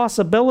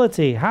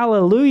impossibility.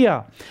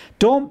 Hallelujah.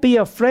 Don't be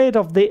afraid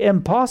of the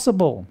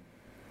impossible.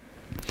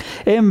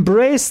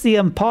 Embrace the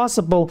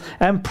impossible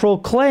and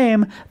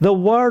proclaim the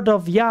word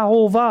of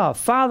Yahovah.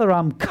 Father,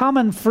 I'm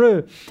coming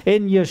through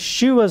in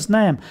Yeshua's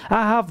name.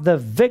 I have the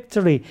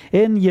victory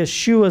in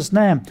Yeshua's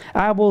name.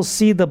 I will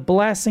see the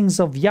blessings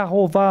of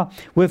Yahovah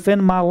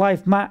within my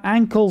life. My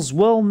ankles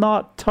will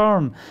not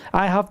turn.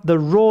 I have the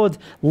road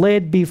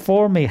laid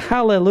before me.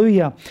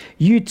 Hallelujah.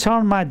 You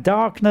turn my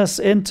darkness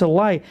into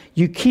light.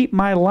 You keep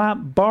my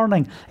lamp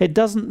burning. It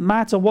doesn't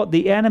matter what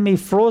the enemy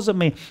throws at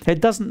me.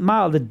 It doesn't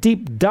matter the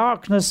deep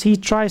darkness he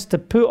tries to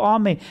put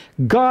on me.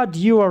 God,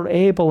 you are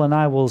able and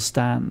I will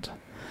stand.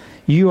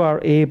 You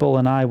are able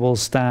and I will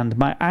stand.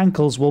 My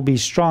ankles will be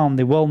strong.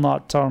 They will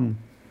not turn.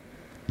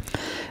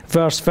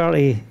 Verse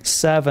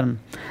 37,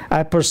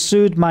 I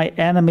pursued my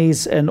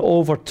enemies and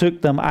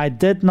overtook them. I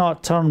did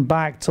not turn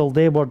back till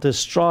they were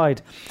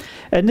destroyed.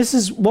 And this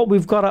is what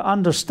we've got to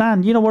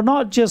understand. You know, we're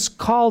not just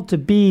called to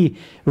be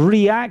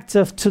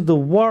reactive to the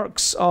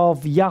works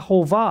of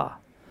Yahovah,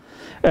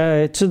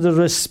 to the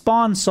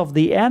response of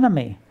the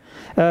enemy.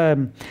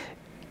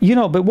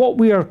 But what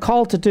we are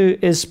called to do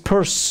is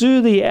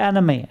pursue the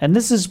enemy. And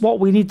this is what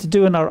we need to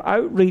do in our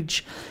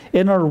outreach,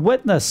 in our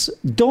witness.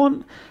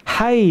 Don't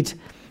hide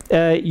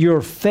your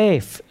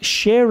faith.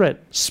 Share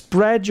it.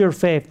 Spread your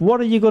faith.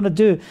 What are you going to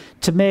do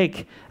to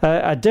make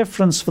a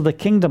difference for the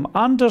kingdom?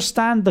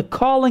 Understand the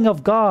calling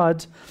of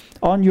God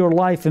on your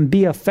life and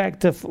be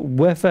effective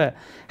with it.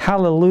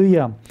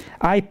 Hallelujah.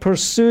 I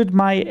pursued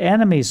my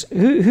enemies.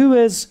 Who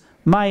is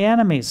my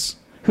enemies?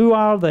 Who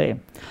are they?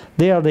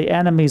 They are the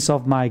enemies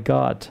of my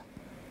God.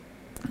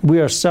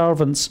 We are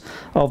servants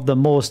of the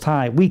Most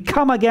High. We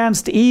come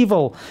against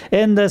evil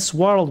in this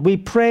world. We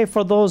pray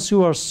for those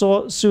who are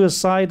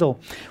suicidal.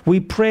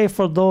 We pray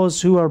for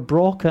those who are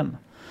broken,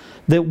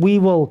 that we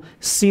will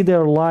see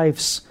their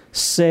lives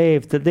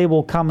saved, that they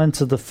will come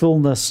into the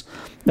fullness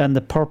and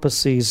the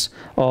purposes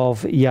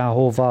of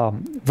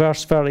Yahovah.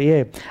 Verse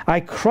 38,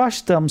 I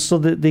crushed them so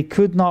that they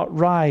could not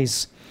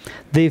rise.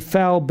 They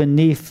fell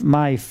beneath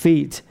my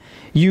feet.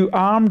 You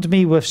armed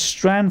me with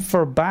strength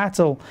for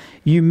battle.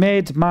 You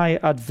made my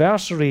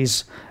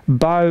adversaries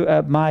bow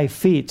at my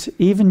feet.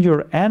 Even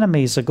your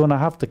enemies are going to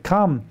have to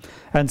come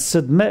and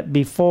submit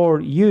before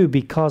you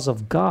because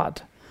of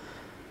God.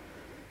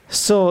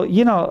 So,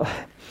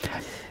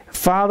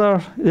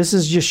 Father, this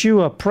is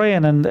Yeshua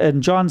praying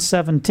in John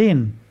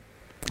 17.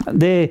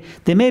 They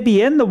may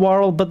be in the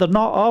world, but they're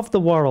not of the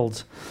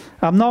world.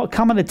 I'm not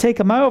coming to take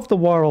them out of the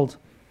world,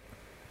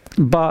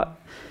 but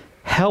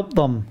help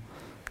them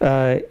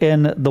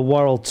in the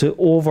world to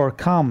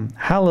overcome.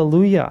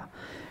 Hallelujah.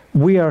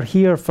 We are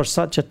here for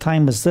such a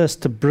time as this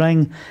to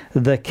bring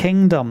the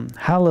kingdom.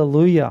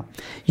 Hallelujah.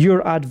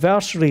 Your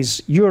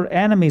adversaries, your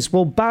enemies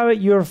will bow at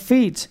your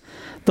feet.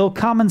 They'll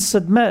come and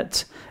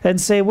submit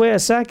and say, wait a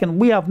second,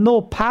 we have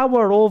no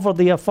power over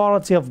the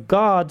authority of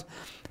God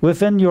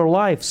within your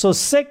life. So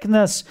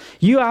sickness,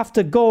 you have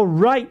to go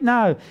right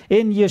now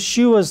in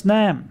Yeshua's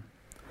name.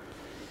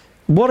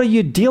 What are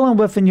you dealing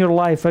with in your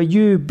life? Are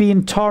you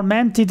being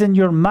tormented in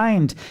your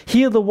mind?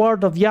 Hear the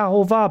word of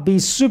Yahovah. Be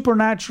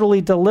supernaturally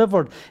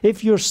delivered.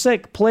 If you're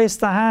sick, place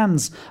the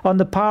hands on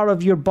the part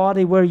of your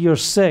body where you're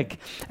sick.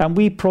 And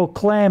we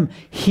proclaim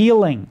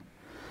healing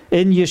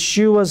in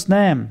Yeshua's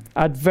name.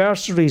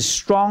 Adversaries,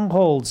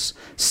 strongholds,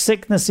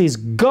 sicknesses,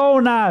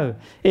 go now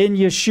in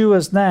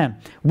Yeshua's name.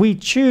 We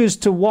choose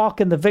to walk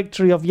in the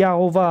victory of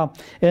Yahovah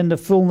in the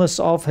fullness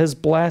of his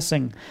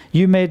blessing.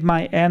 You made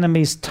my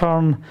enemies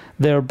turn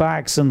their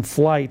backs in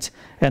flight,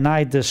 and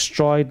I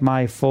destroyed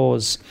my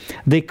foes.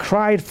 They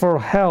cried for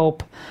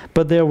help,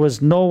 but there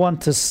was no one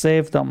to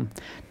save them.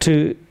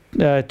 To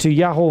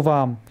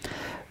Yahovah,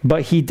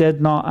 but he did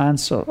not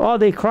answer. Oh,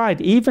 they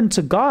cried even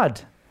to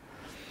God.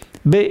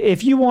 But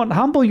if you won't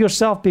humble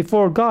yourself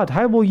before God,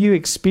 how will you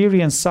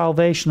experience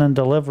salvation and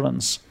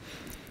deliverance?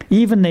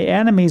 Even the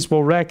enemies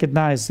will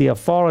recognize the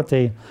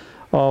authority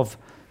of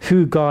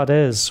who God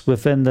is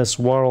within this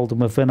world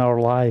and within our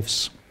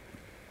lives.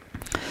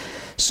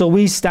 So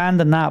we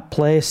stand in that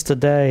place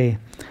today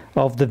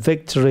of the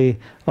victory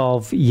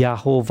of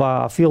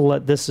Yahovah. I feel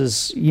that this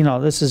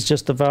is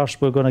just the verse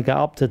we're going to get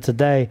up to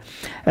today.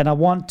 And I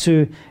want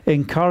to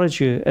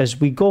encourage you as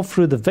we go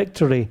through the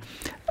victory.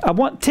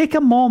 Take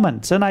a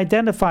moment and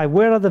identify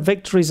where are the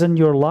victories in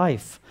your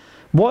life.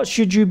 What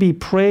should you be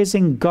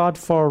praising God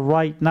for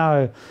right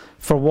now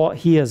for what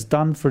he has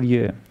done for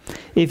you?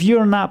 If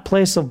you're in that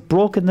place of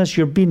brokenness,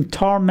 you're being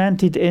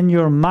tormented in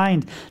your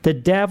mind, the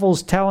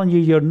devil's telling you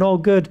you're no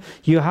good,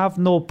 you have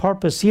no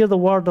purpose, hear the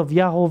word of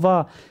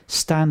Yahovah,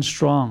 stand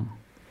strong.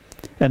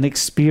 and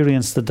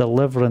experience the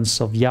deliverance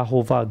of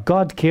Yahovah.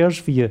 God cares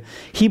for you.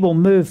 He will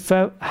move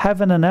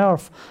heaven and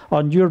earth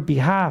on your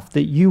behalf,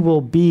 that you will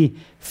be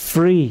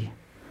free.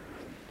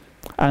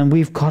 And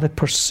we've got to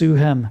pursue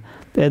him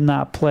in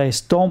that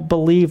place. Don't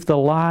believe the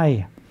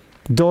lie.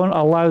 Don't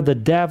allow the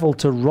devil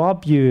to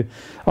rob you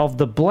of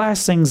the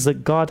blessings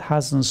that God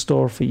has in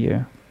store for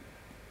you.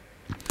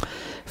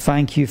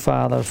 Thank you,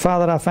 Father.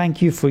 Father, I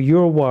thank you for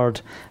your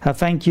word. I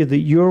thank you that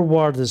your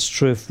word is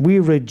truth. We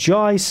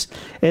rejoice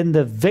in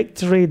the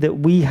victory that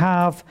we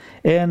have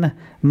in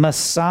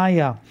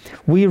Messiah.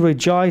 We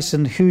rejoice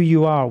in who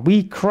you are.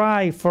 We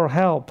cry for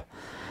help,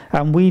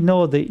 and we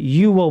know that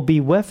you will be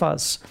with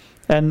us.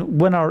 And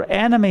when our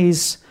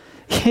enemies,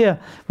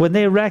 when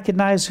they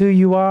recognize who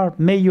you are,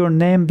 may your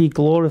name be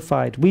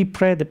glorified. We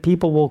pray that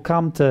people will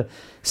come to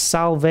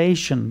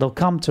salvation. They'll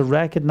come to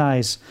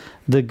recognize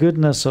the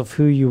goodness of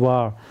who you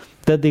are,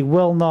 that they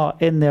will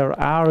not, in their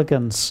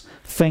arrogance,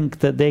 think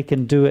that they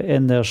can do it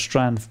in their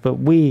strength. But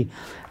we,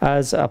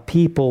 as a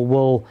people,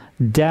 will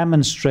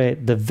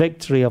demonstrate the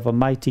victory of a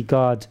mighty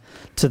God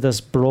to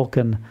this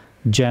broken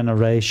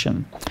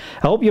generation.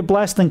 I hope you're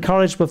blessed and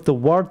encouraged with the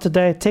word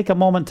today. Take a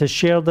moment to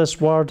share this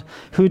word.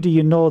 Who do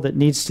you know that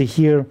needs to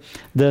hear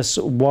this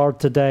word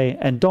today?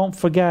 And don't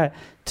forget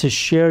to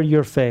share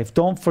your faith.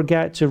 Don't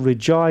forget to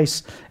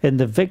rejoice in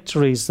the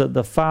victories that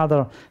the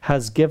Father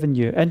has given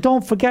you. And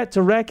don't forget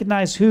to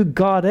recognize who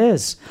God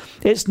is.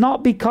 It's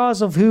not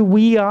because of who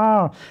we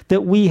are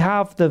that we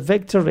have the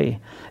victory.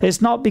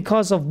 It's not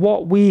because of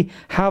what we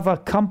have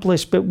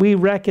accomplished, but we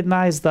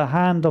recognize the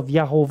hand of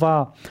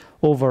Yahovah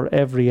over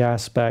every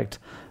aspect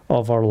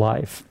of our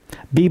life.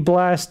 Be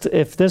blessed.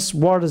 If this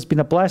word has been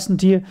a blessing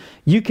to you,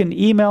 you can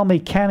email me,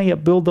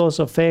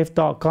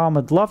 Kenny@bulldozerfaith.com.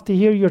 I'd love to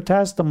hear your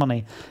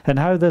testimony and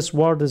how this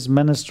word is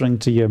ministering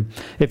to you.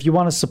 If you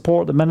want to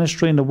support the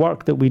ministry and the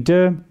work that we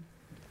do,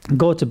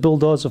 go to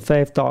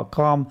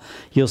bulldozerfaith.com.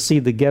 You'll see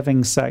the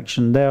giving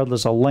section there.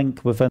 There's a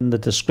link within the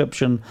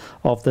description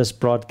of this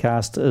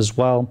broadcast as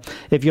well.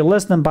 If you're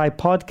listening by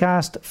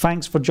podcast,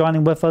 thanks for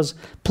joining with us.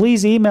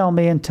 Please email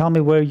me and tell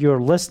me where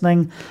you're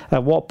listening,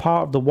 what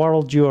part of the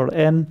world you're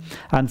in.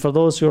 And for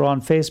those who are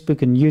on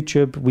Facebook and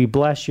YouTube, we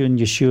bless you in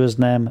Yeshua's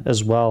name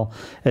as well.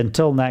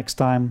 Until next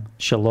time,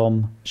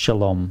 shalom,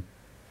 shalom.